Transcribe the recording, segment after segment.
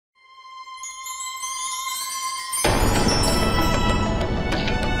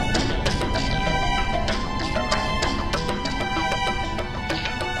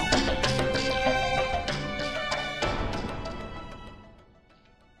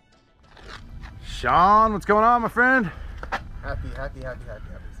Shawn, what's going on, my friend? Happy. It's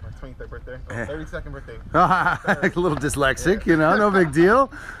my 23rd birthday. Oh, 32nd birthday. A little dyslexic, you know, no big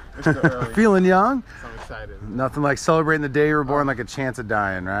deal. It's still early. Feeling young. So I'm excited. Nothing like celebrating the day you were born, like a chance of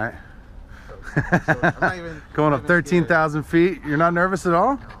dying, right? So I'm not even going up 13,000 feet. You're not nervous at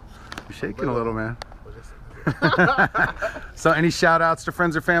all? No. You're shaking a little, man. Well, So any shout outs to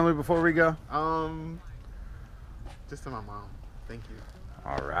friends or family before we go? Just to my mom. Thank you.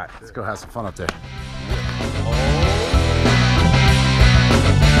 All right, let's go have some fun up there.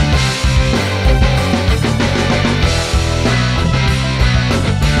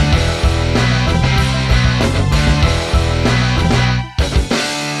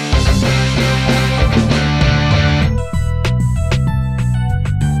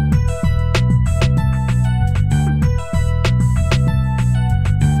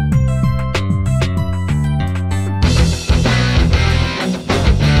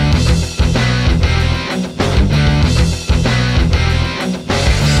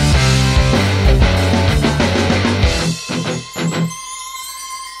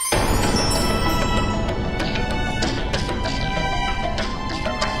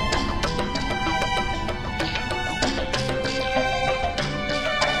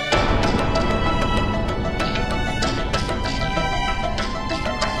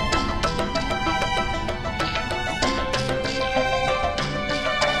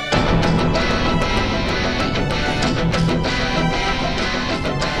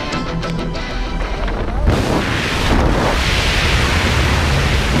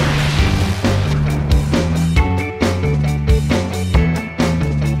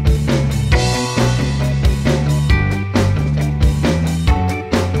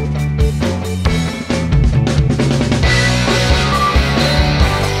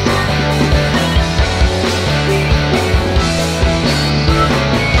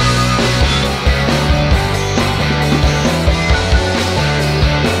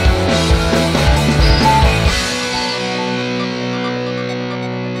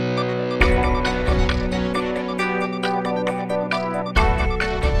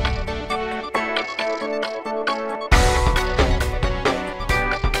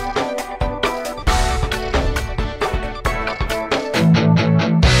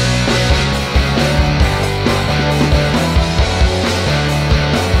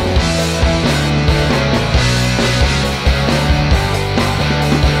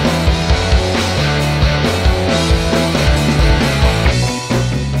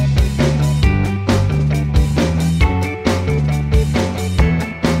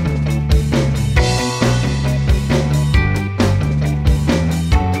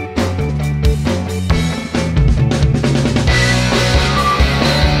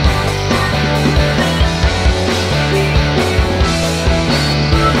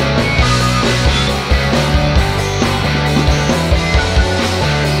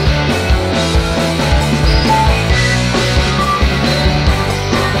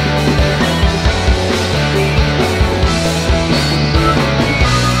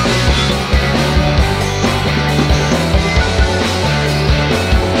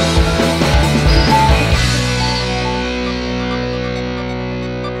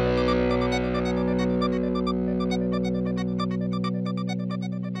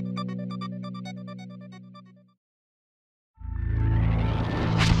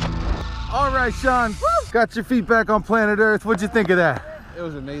 All right, Shawn, got your feet back on planet Earth. What'd you think of that? It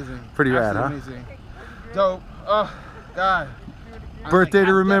was amazing. Pretty rad, huh? Amazing. Dope. Oh, God. Birthday like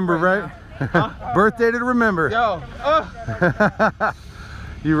to remember, right? Huh? Birthday to remember. Yo.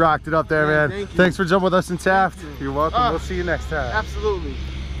 You rocked it up there, man. Thank you. Thanks for jumping with us in Taft. You. You're welcome. We'll see you next time. Absolutely.